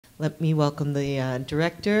Let me welcome the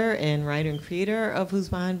director and writer and creator of Who's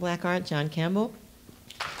Behind Black Art, John Campbell.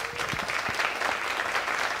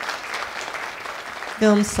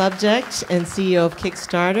 Film subject and CEO of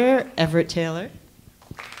Kickstarter, Everette Taylor.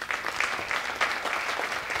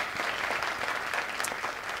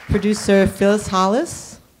 Producer Phyllis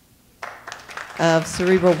Hollis of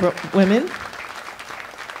Cerebral Women.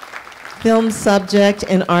 Film subject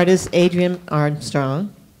and artist Adrian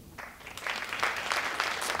Armstrong.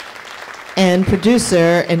 And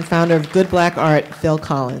producer and founder of Good Black Art, Phil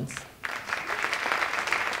Collins.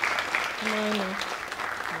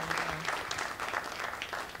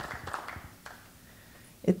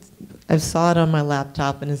 I saw it on my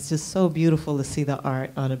laptop, and it's just so beautiful to see the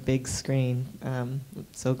art on a big screen. I'm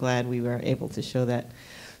so glad we were able to show that.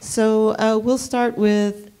 So we'll start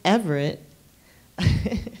with Everette.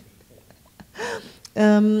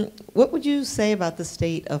 What would you say about the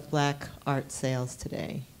state of black art sales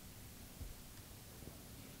today?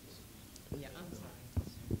 Yeah, I'm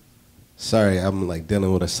sorry. I'm like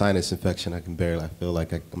dealing with a sinus infection. I feel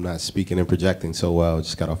like I'm not speaking and projecting so well.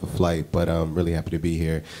 Just got off a flight, but I'm really happy to be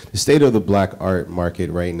here. The state of the black art market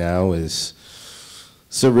right now it's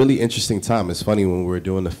a really interesting time. It's funny, when we were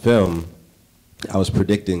doing the film, I was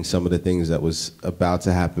predicting some of the things that was about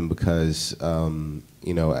to happen because,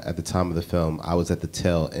 you know, at the time of the film, I was at the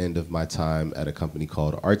tail end of my time at a company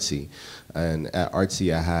called Artsy. And at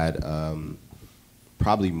Artsy, I had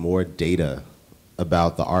probably more data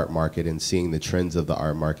about the art market and seeing the trends of the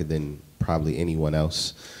art market than probably anyone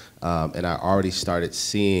else. And I already started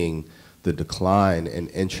seeing the decline in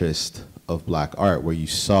interest of black art, where you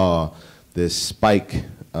saw this spike,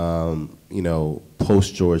 you know,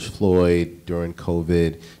 post George Floyd, during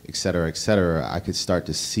COVID, et cetera, I could start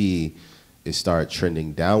to see it start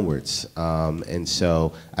trending downwards. And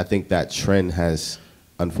so I think that trend has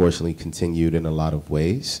unfortunately continued in a lot of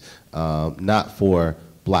ways, not for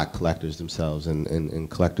black collectors themselves and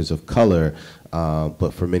collectors of color,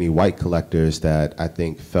 but for many white collectors that I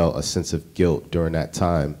think felt a sense of guilt during that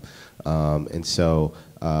time. And so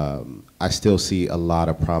I still see a lot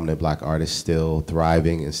of prominent black artists still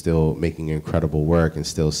thriving and still making incredible work and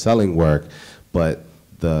still selling work, but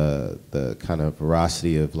the kind of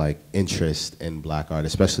veracity of like interest in black art,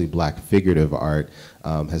 especially black figurative art,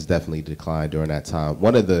 has definitely declined during that time.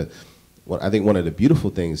 I think one of the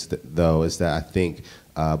beautiful things though is that I think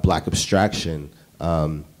black abstraction,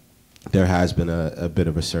 there has been a bit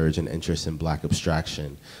of a surge in interest in black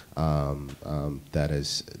abstraction that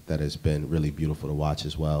has been really beautiful to watch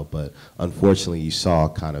as well. But unfortunately, you saw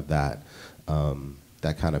kind of that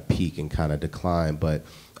kind of peak and kind of decline. But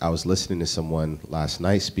I was listening to someone last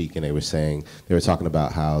night speak, and they were talking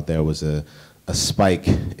about how there was a spike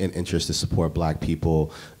in interest to support black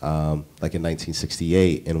people like in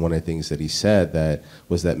 1968, and one of the things that he said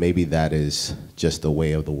was that maybe that is just the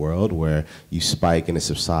way of the world, where you spike and it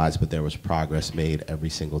subsides, but there was progress made every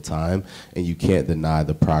single time, and you can't deny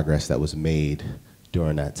the progress that was made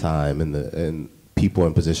during that time, and people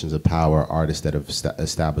in positions of power, artists that have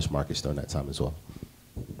established markets during that time as well.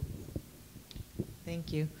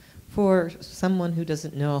 Thank you. For someone who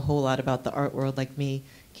doesn't know a whole lot about the art world like me,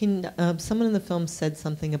 someone in the film said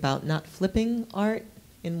something about not flipping art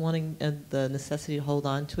and wanting the necessity to hold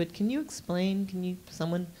on to it. Can you explain?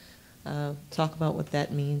 Someone talk about what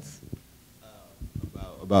that means?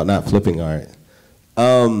 About not flipping art.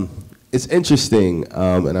 It's interesting,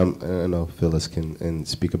 and I know Phyllis can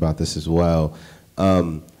speak about this as well.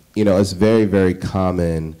 You know, it's very, very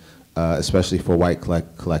common, especially for white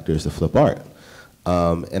collectors, to flip art.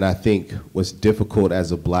 And I think what's difficult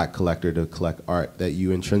as a black collector to collect art, that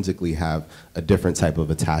you intrinsically have a different type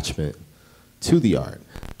of attachment to the art.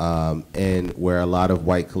 And where a lot of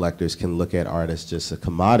white collectors can look at art as just a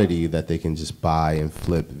commodity that they can just buy and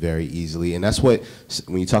flip very easily. And that's what,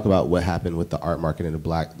 when you talk about what happened with the art market and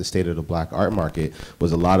the state of the black art market,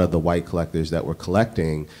 was a lot of the white collectors that were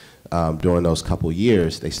collecting during those couple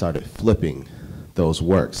years, they started flipping those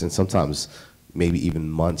works. And sometimes maybe even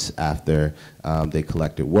months after they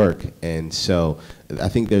collected work. And so I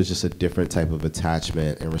think there's just a different type of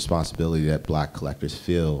attachment and responsibility that black collectors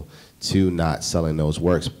feel to not selling those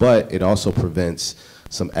works. But it also prevents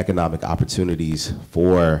some economic opportunities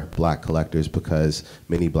for black collectors, because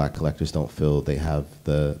many black collectors don't feel they have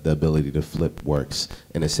the ability to flip works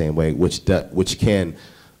in the same way, which can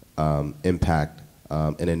impact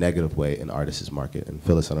in a negative way an artist's market. And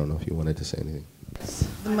Phyllis, I don't know if you wanted to say anything.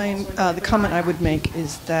 The comment I would make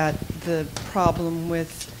is that the problem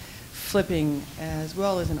with flipping, as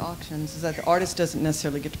well as in auctions, is that the artist doesn't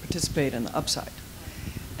necessarily get to participate in the upside.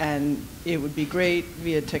 And it would be great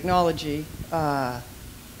via technology. I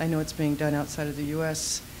know it's being done outside of the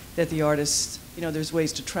US, that the artists, there's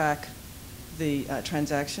ways to track the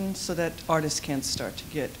transactions so that artists can start to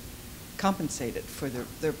get compensated for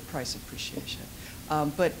their price appreciation.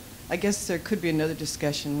 But I guess there could be another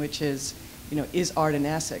discussion, which is art an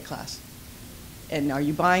asset class? And are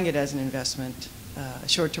you buying it as an investment,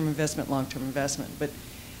 short-term investment, long-term investment? But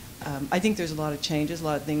I think there's a lot of changes, a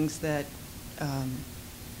lot of things that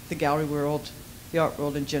the gallery world, the art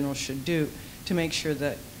world in general should do to make sure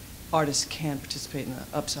that artists can participate in the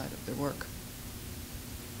upside of their work.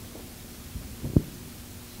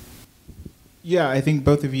 Yeah, I think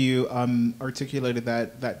both of you articulated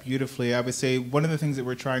that beautifully. I would say one of the things that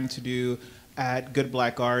we're trying to do at Good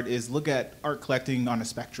Black Art is look at art collecting on a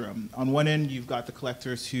spectrum. On one end, you've got the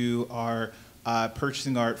collectors who are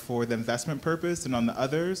purchasing art for the investment purpose, and on the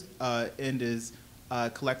other end is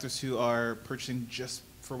collectors who are purchasing just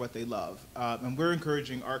for what they love. And we're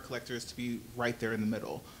encouraging art collectors to be right there in the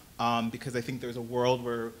middle, because I think there's a world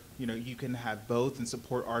where you can have both and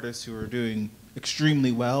support artists who are doing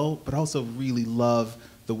extremely well, but also really love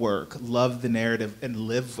the work, love the narrative, and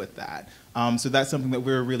live with that. So that's something that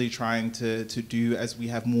we're really trying to do as we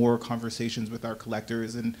have more conversations with our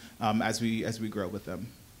collectors and as we grow with them.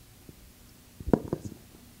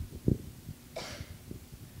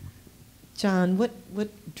 John,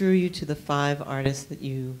 what drew you to the 5 artists that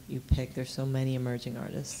you picked? There's so many emerging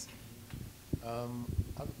artists.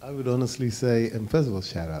 I would honestly say, and first of all,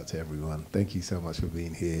 shout out to everyone. Thank you so much for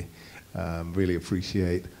being here. Really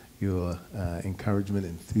appreciate your encouragement,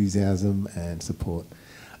 enthusiasm, and support.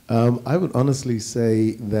 I would honestly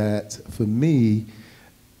say that for me,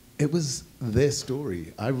 it was their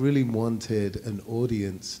story. I really wanted an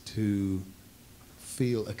audience to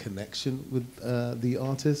feel a connection with the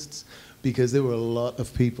artists, because there were a lot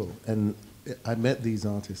of people, and I met these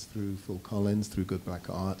artists through Phil Collins, through Good Black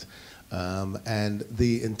Art, and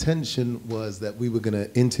the intention was that we were going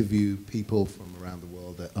to interview people from around the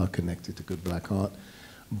world that are connected to Good Black Art.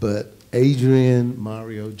 But Adrian,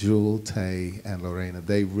 Mario, Jewel, Tay, and Lorena,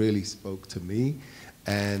 they really spoke to me,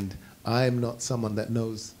 and I'm not someone that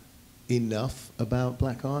knows enough about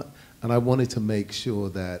Black art, and I wanted to make sure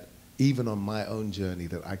that even on my own journey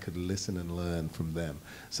that I could listen and learn from them.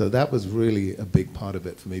 So that was really a big part of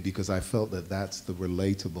it for me, because I felt that that's the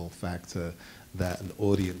relatable factor that an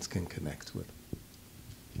audience can connect with.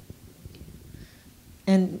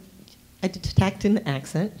 And I detect an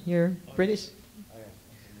accent. You're British.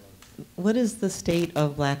 What is the state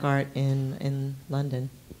of black art in London,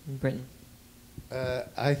 in Britain?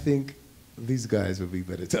 I think these guys would be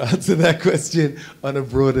better to answer that question on a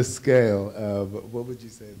broader scale. But what would you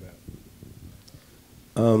say about it?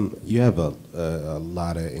 You have a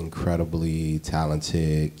lot of incredibly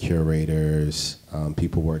talented curators,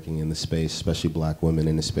 people working in the space, especially black women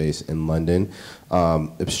in the space in London.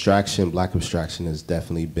 Black abstraction has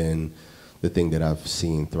definitely been the thing that I've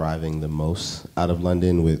seen thriving the most out of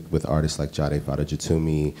London, with artists like Jade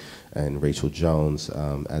Fada-Jatumi and Rachel Jones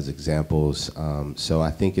as examples. So I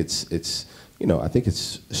think it's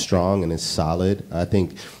strong and it's solid. I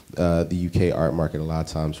think the UK art market a lot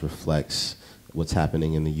of times reflects what's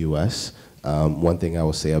happening in the US. One thing I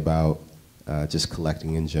will say about just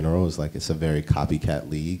collecting in general is it's a very copycat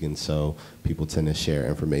league, and so people tend to share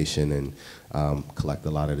information and collect a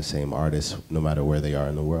lot of the same artists no matter where they are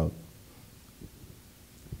in the world.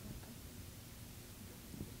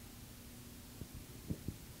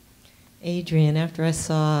 Adrian, after I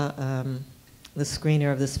saw the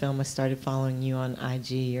screener of this film, I started following you on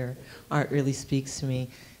IG. Your art really speaks to me.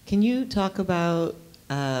 Can you talk about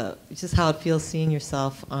just how it feels seeing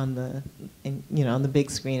yourself on the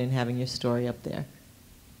big screen and having your story up there?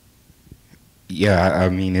 Yeah, I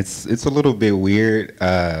mean, it's a little bit weird,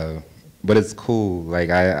 but it's cool.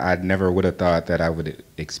 I never would have thought that I would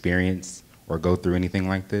experience or go through anything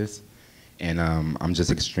like this, and I'm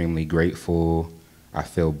just extremely grateful. I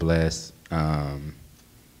feel blessed.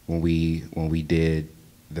 When we did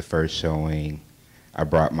the first showing, I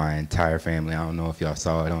brought my entire family. I don't know if y'all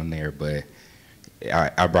saw it on there, but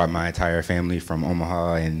I brought my entire family from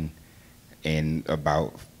Omaha and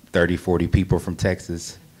about 30, 40 people from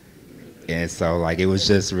Texas. And so it was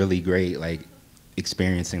just really great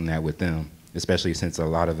experiencing that with them, especially since a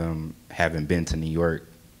lot of them haven't been to New York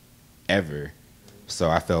ever. So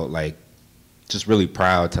I felt just really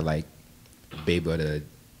proud to be able to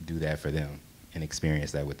do that for them and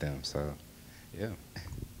experience that with them. So, yeah.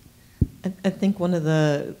 I think one of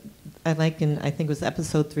the, I think it was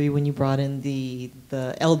episode 3 when you brought in the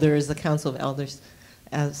elders, the Council of Elders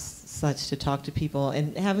as such, to talk to people,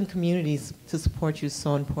 and having communities to support you is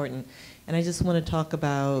so important. And I just want to talk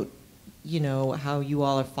about, how you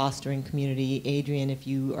all are fostering community. Adrian, if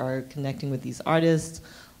you are connecting with these artists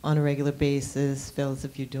on a regular basis. Phyllis,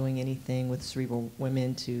 if you're doing anything with Cerebral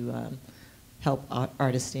Women to help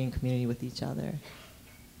artists stay in community with each other.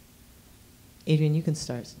 Adrian, you can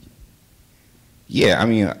start. Yeah, I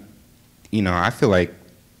mean, you know, I feel like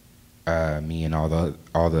me and all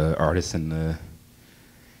the artists in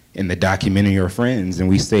the documentary are friends, and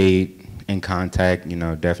we stayed in contact. You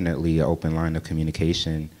know, definitely an open line of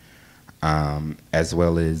communication, as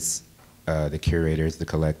well as the curators, the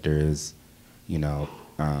collectors. You know,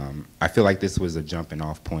 I feel like this was a jumping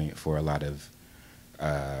off point for a lot of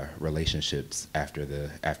relationships after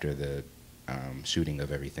the shooting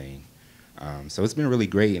of everything. So it's been really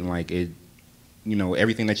great, and like it, you know,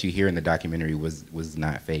 everything that you hear in the documentary was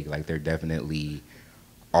not fake. Like they're definitely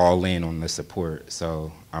all in on the support.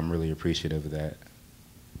 So I'm really appreciative of that.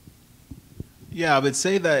 Yeah, I would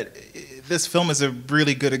say that this film is a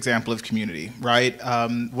really good example of community, right?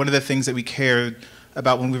 One of the things that we cared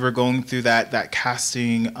about when we were going through that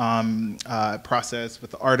casting process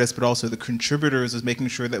with the artists, but also the contributors, was making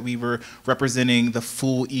sure that we were representing the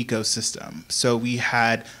full ecosystem. So we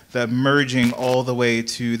had the merging all the way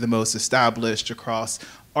to the most established across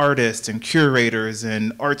artists and curators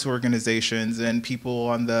and arts organizations and people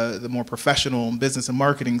on the more professional business and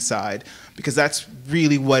marketing side, because that's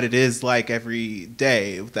really what it is like every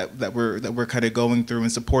day that we're kind of going through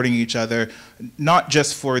and supporting each other, not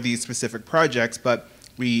just for these specific projects, but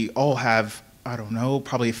we all have, I don't know,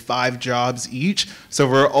 probably 5 jobs each. So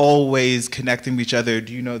we're always connecting with each other.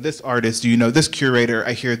 Do you know this artist? Do you know this curator?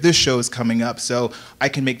 I hear this show is coming up, so I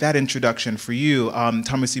can make that introduction for you.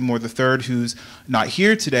 Thomas Seymour III, who's not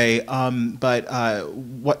here today, but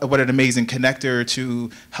what an amazing connector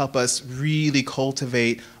to help us really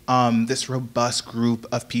cultivate this robust group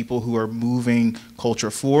of people who are moving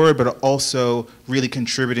culture forward, but also really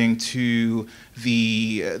contributing to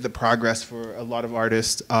the progress for a lot of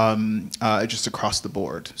artists just across the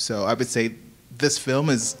board. So I would say this film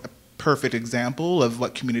is a perfect example of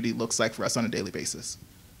what community looks like for us on a daily basis.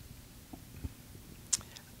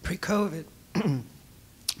 Pre-COVID,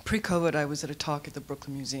 I was at a talk at the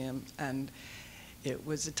Brooklyn Museum, and it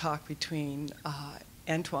was a talk between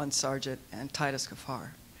Antoine Sargent and Titus Kaffar.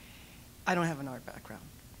 I don't have an art background.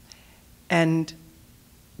 And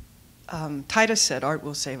Titus said, "Art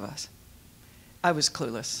will save us." I was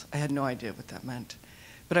clueless. I had no idea what that meant.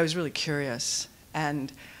 But I was really curious.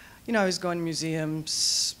 And, you know, I was going to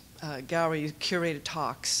museums, gallery, curated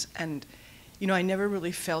talks, and, you know, I never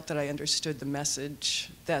really felt that I understood the message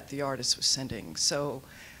that the artist was sending. So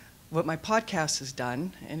what my podcast has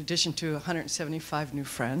done, in addition to 175 new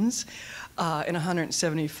friends and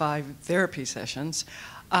 175 therapy sessions,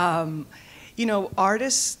 you know,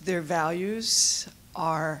 artists, their values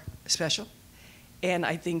are special, and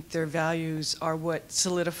I think their values are what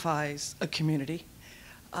solidifies a community.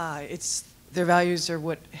 Their values are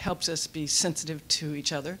what helps us be sensitive to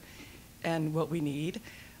each other and what we need.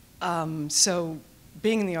 So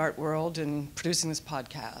being in the art world and producing this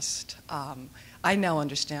podcast, I now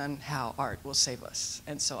understand how art will save us.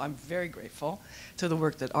 And so I'm very grateful to the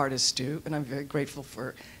work that artists do, and I'm very grateful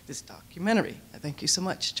for this documentary. Thank you so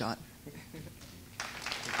much, John.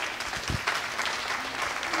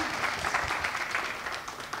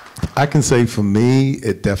 I can say for me,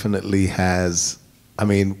 it definitely has, I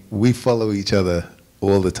mean, we follow each other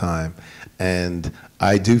all the time. And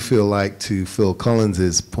I do feel like, to Phil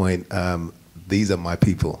Collins's point, these are my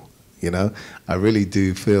people, you know? I really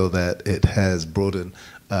do feel that it has broadened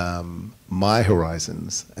my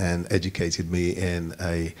horizons and educated me in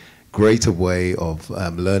a greater way of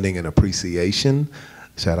learning and appreciation.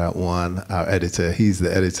 Shout out Juan, our editor. He's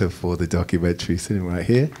the editor for the documentary, sitting right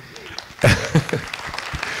here.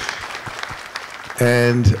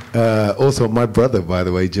 And also my brother, by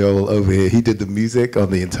the way, Joel, over here, he did the music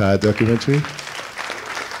on the entire documentary.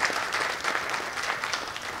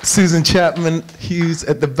 Susan Chapman Hughes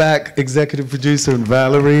at the back, executive producer, and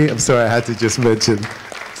Valerie. I'm sorry, I had to just mention,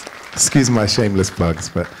 excuse my shameless plugs,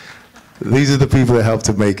 but these are the people that helped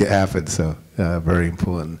to make it happen, so very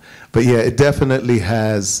important. But yeah, it definitely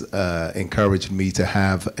has encouraged me to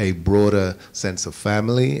have a broader sense of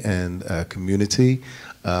family and community.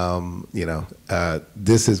 You know,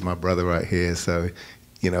 this is my brother right here, so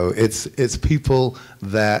you know, it's people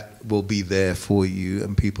that will be there for you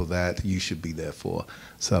and people that you should be there for.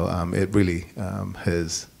 So it really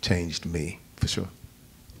has changed me, for sure.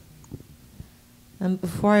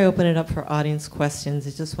 Before I open it up for audience questions,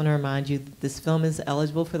 I just want to remind you that this film is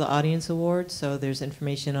eligible for the Audience Award, so there's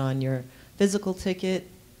information on your physical ticket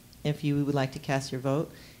if you would like to cast your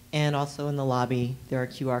vote. And also in the lobby, there are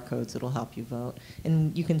QR codes that will help you vote.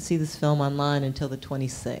 And you can see this film online until the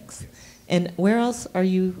 26th. And where else are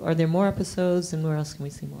you? Are there more episodes, and where else can we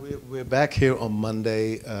see more? We're back here on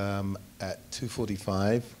Monday at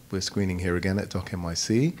 2:45. We're screening here again at Doc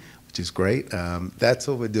NYC, which is great. That's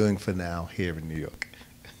all we're doing for now here in New York.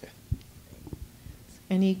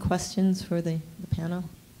 Any questions for the panel?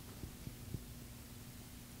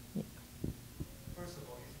 Yeah. First of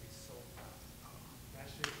all, you should be so proud.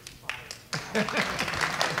 That shit is fire.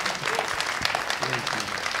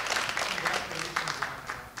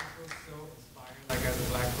 Like as a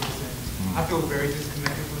black person, I feel very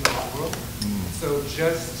disconnected from the art world. So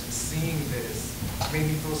just seeing this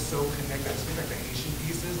made me feel so connected, especially like the Asian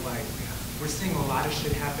pieces. Like we're seeing a lot of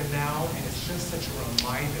shit happen now, and it's just such a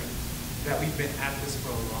reminder that we've been at this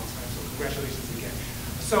for a long time. So congratulations again.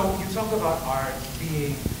 So you talk about art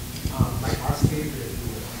being like our savior, if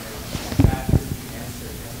you will, right? That is the answer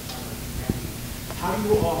as a part of humanity. How do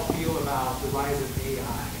you all feel about the rise of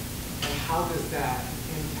AI, and how does that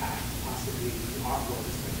impact possibly the art world,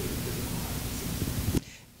 especially the physical art?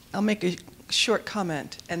 I'll make a short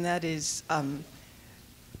comment, and that is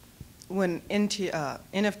when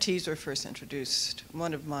NFTs were first introduced,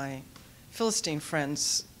 one of my Philistine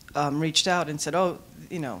friends reached out and said, oh,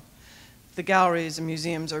 you know, the galleries and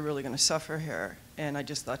museums are really going to suffer here. And I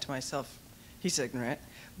just thought to myself, he's ignorant.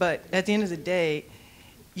 But at the end of the day,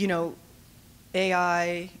 you know,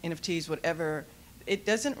 AI, NFTs, whatever, it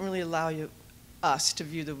doesn't really allow us to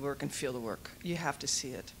view the work and feel the work. You have to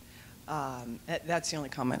see it. That's the only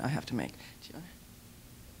comment I have to make.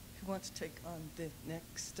 Who wants to take on the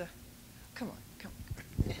next? Come on, come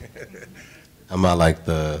on. Am I like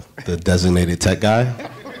the designated tech guy?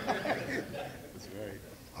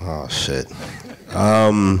 Oh, shit.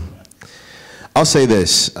 I'll say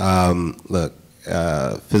this. Look,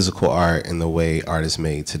 physical art and the way art is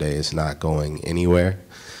made today is not going anywhere.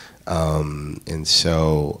 And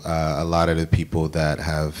so a lot of the people that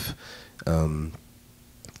have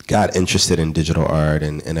got interested in digital art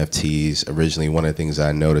and NFTs, originally one of the things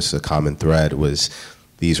I noticed, a common thread, was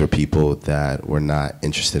these were people that were not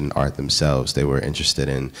interested in art themselves. They were interested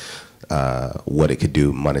in what it could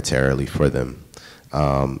do monetarily for them.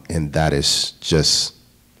 And that is just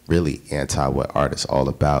really anti what art is all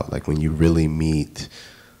about. Like when you really meet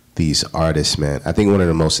these artists, man, I think one of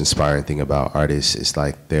the most inspiring thing about artists is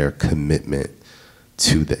like their commitment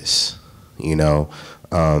to this. You know,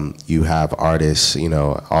 you have artists, you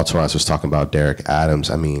know, Altoranz was talking about Derek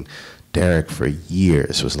Adams. I mean, Derek for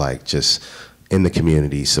years was like just in the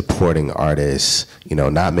community, supporting artists, you know,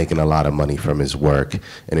 not making a lot of money from his work.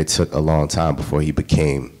 And it took a long time before he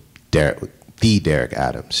became the Derek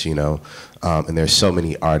Adams, you know. And there's so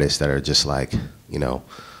many artists that are just like, you know,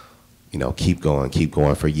 keep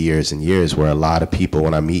going for years and years, where a lot of people,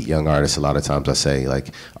 when I meet young artists, a lot of times I say,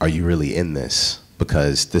 like, are you really in this?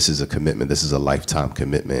 Because this is a commitment, this is a lifetime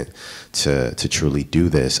commitment to truly do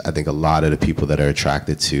this. I think a lot of the people that are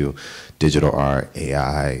attracted to digital art,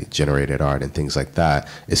 AI, generated art, and things like that,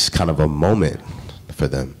 it's kind of a moment for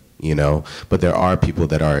them, you know? But there are people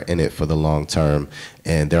that are in it for the long term,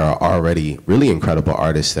 and there are already really incredible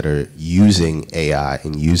artists that are using AI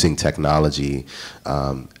and using technology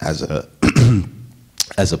as a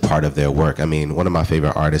as a part of their work. I mean, one of my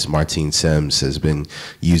favorite artists, Martine Sims, has been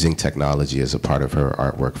using technology as a part of her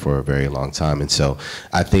artwork for a very long time. And so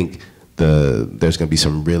I think there's going to be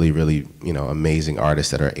some really, really, you know, amazing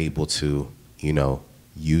artists that are able to, you know,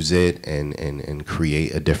 use it and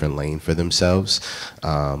create a different lane for themselves.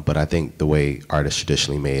 But I think the way art is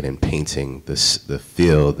traditionally made in painting, the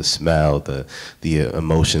feel, the smell, the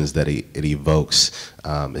emotions that it evokes,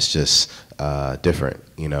 it's just different,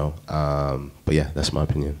 you know. But yeah, that's my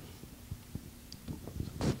opinion.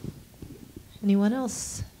 Anyone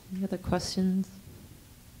else? Any other questions?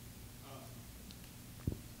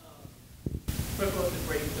 First of all, it's a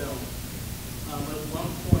great film. But at one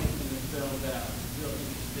point in the film that I was real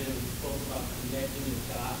interested in, we spoke about connecting the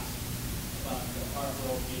dots, about the art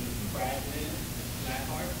world being fragmented, black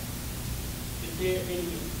art. Is there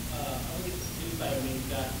any insight when you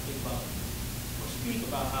guys think about, or speak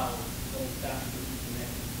about how those dots can be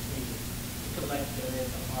connected between the collector and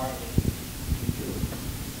the artist?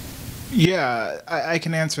 Yeah, I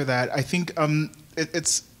can answer that. I think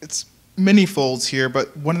it's many folds here,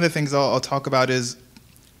 but one of the things I'll talk about is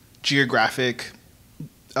geographic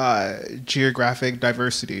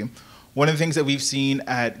diversity. One of the things that we've seen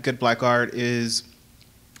at Good Black Art is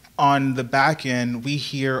on the back end, we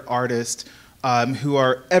hear artists who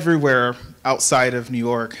are everywhere outside of New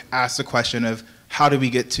York ask the question of, how do we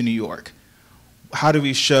get to New York? How do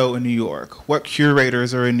we show in New York? What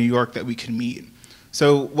curators are in New York that we can meet?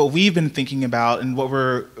 So what we've been thinking about and what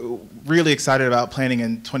we're really excited about planning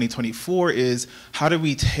in 2024 is, how do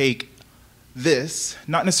we take this,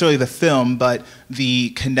 not necessarily the film, but the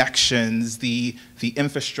connections, the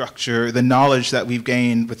infrastructure, the knowledge that we've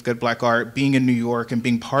gained with Good Black Art, being in New York and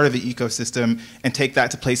being part of the ecosystem, and take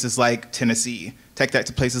that to places like Tennessee, take that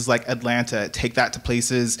to places like Atlanta, take that to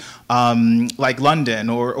places like London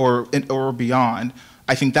or beyond.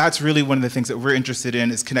 I think that's really one of the things that we're interested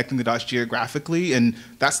in, is connecting the dots geographically, and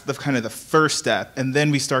that's the kind of the first step. And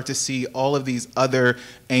then we start to see all of these other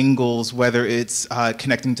angles, whether it's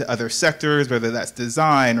connecting to other sectors, whether that's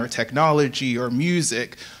design or technology or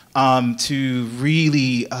music, to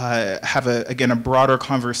really have a broader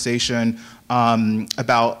conversation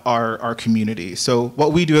about our community. So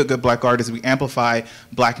what we do at Good Black Art is we amplify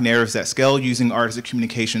Black narratives at scale using art as a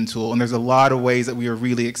communication tool. And there's a lot of ways that we are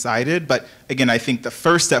really excited. But again, I think the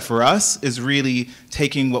first step for us is really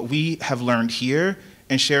taking what we have learned here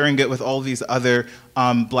and sharing it with all these other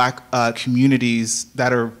Black communities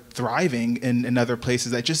that are thriving in other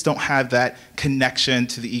places that just don't have that connection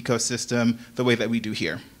to the ecosystem the way that we do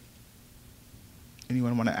here.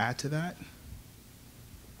 Anyone want to add to that?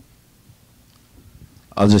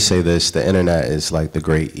 I'll just say this: the internet is like the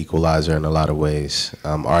great equalizer in a lot of ways.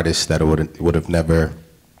 Artists that would have never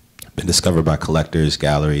been discovered by collectors,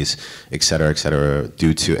 galleries, et cetera,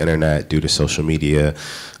 due to internet, due to social media,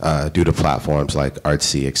 due to platforms like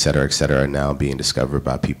Artsy, et cetera, are now being discovered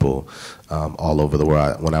by people all over the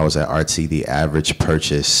world. When I was at Artsy, the average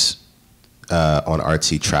purchase on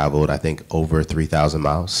Artsy traveled, I think, over 3,000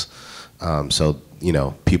 miles. So, you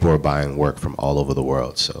know, people are buying work from all over the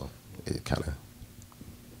world, so it kind of...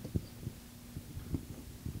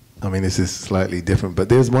 I mean, this is slightly different, but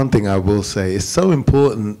there's one thing I will say. It's so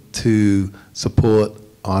important to support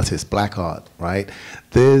artists, Black art, right?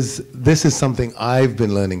 This is something I've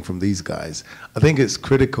been learning from these guys. I think it's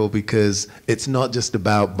critical because it's not just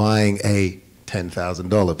about buying a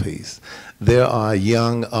 $10,000 piece. There are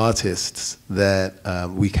young artists that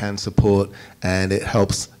we can support, and it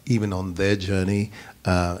helps even on their journey.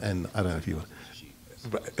 And I don't know if you...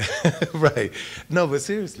 Right. Right. No, but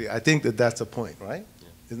seriously, I think that that's a point, right?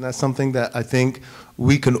 Isn't that something that I think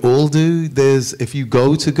we can all do? If you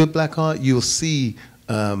go to Good Black Art, you'll see,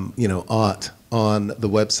 you know, art on the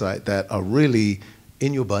website that are really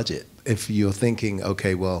in your budget. If you're thinking,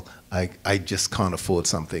 okay, well, I just can't afford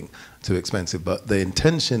something too expensive. But the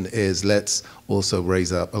intention is, let's also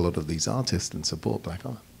raise up a lot of these artists and support Black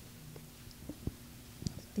art.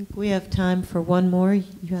 I think we have time for one more.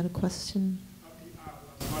 You had a question?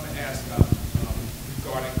 I want to ask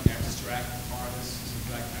regarding abstract artists,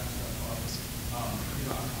 Black abstract artists. You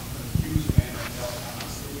know, I'm a huge fan of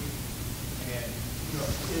galvanizing, and you know,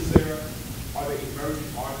 are there emerging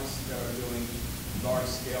artists that are doing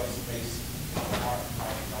large-scale space art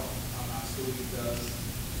like galvanizing does?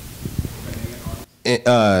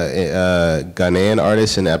 Ghanaian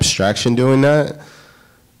artists and abstraction doing that.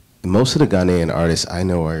 Most of the Ghanaian artists I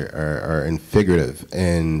know are in figurative,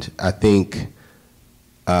 and I think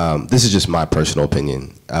this is just my personal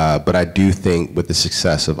opinion, but I do think with the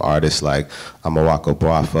success of artists like Amawako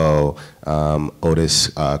Boafo, Otis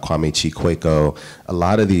Kwame Chikweko, a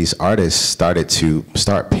lot of these artists started to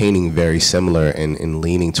painting very similar and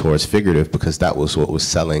leaning towards figurative because that was what was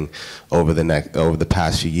selling over the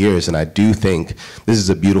past few years. And I do think this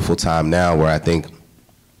is a beautiful time now where I think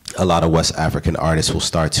a lot of West African artists will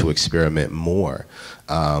start to experiment more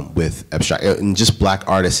with abstract, and just Black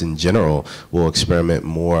artists in general will experiment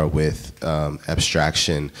more with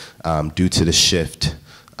abstraction due to the shift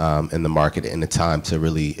in the market and the time to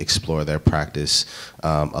really explore their practice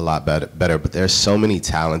a lot better. But there's so many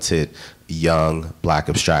talented young Black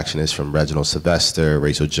abstractionists, from Reginald Sylvester,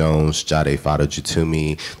 Rachel Jones, Jade Fado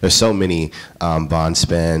Jutumi. There's so many, Von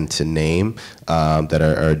Span to name, that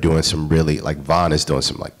are doing some really, like Von is doing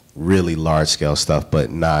some like really large scale stuff,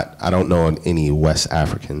 but not, I don't know any West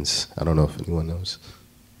Africans. I don't know if anyone knows.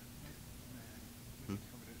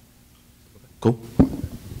 Cool.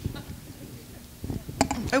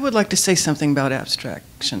 I would like to say something about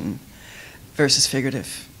abstraction versus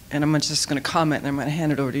figurative. And I'm just going to comment, and I'm going to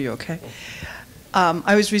hand it over to you, okay?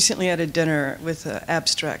 I was recently at a dinner with an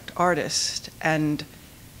abstract artist, and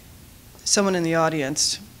someone in the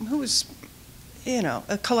audience who was, you know,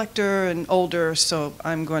 a collector and older, so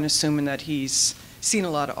I'm going to assume that he's seen a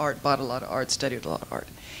lot of art, bought a lot of art, studied a lot of art.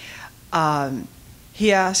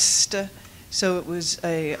 He asked, so it was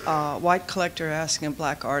a white collector asking a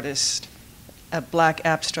Black artist, a Black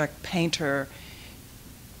abstract painter,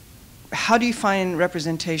 how do you find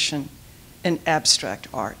representation in abstract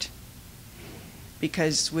art?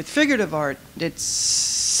 Because with figurative art,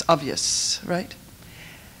 it's obvious, right?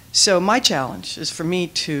 So my challenge is for me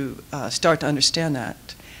to start to understand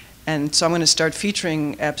that And so I'm going to start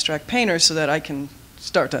featuring abstract painters so that I can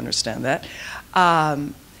start to understand that.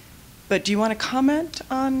 But do you want to comment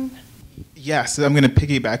on? Yes, I'm going to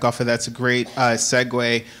piggyback off of that. It's a great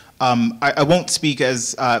segue. I won't speak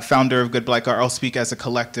as founder of Good Black Art. I'll speak as a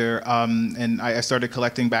collector. And I started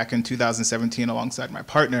collecting back in 2017 alongside my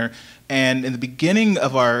partner. And in the beginning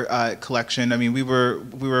of our collection, I mean, we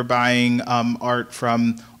were buying art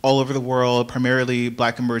from all over the world, primarily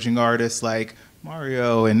Black emerging artists like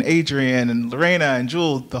Mario and Adrian and Lorena and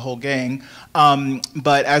Jewel, the whole gang.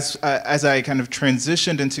 But as I kind of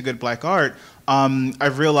transitioned into Good Black Art, I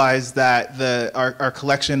realized that our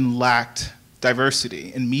collection lacked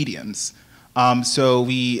diversity in mediums. So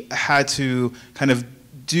we had to kind of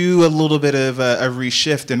do a little bit of a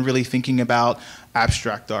reshift and really thinking about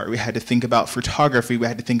abstract art. We had to think about photography. We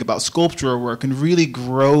had to think about sculptural work and really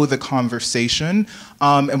grow the conversation.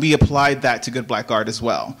 And we applied that to Good Black Art as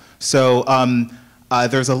well. So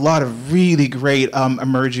there's a lot of really great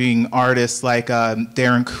emerging artists like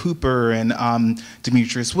Darren Cooper and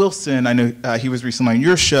Demetrius Wilson. I know he was recently on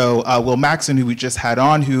your show. Will Maxon, who we just had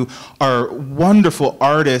on, who are wonderful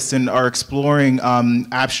artists and are exploring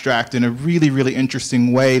abstract in a really, really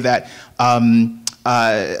interesting way that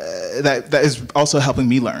that is also helping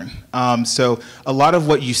me learn. So a lot of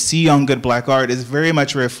what you see on Good Black Art is very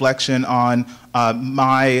much a reflection on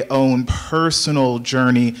my own personal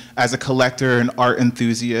journey as a collector and art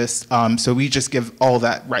enthusiast. So we just give all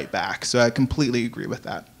that right back. So I completely agree with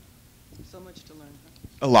that. So much to learn.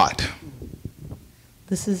 A lot.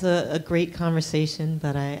 This is a great conversation,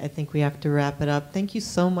 but I think we have to wrap it up. Thank you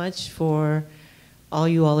so much for all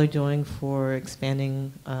you all are doing for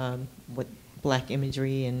expanding what Black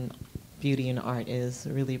imagery and beauty and art is.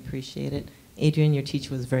 I really appreciate it. Adrian, your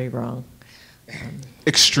teacher was very wrong.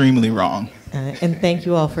 Extremely wrong. And thank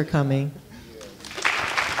you all for coming.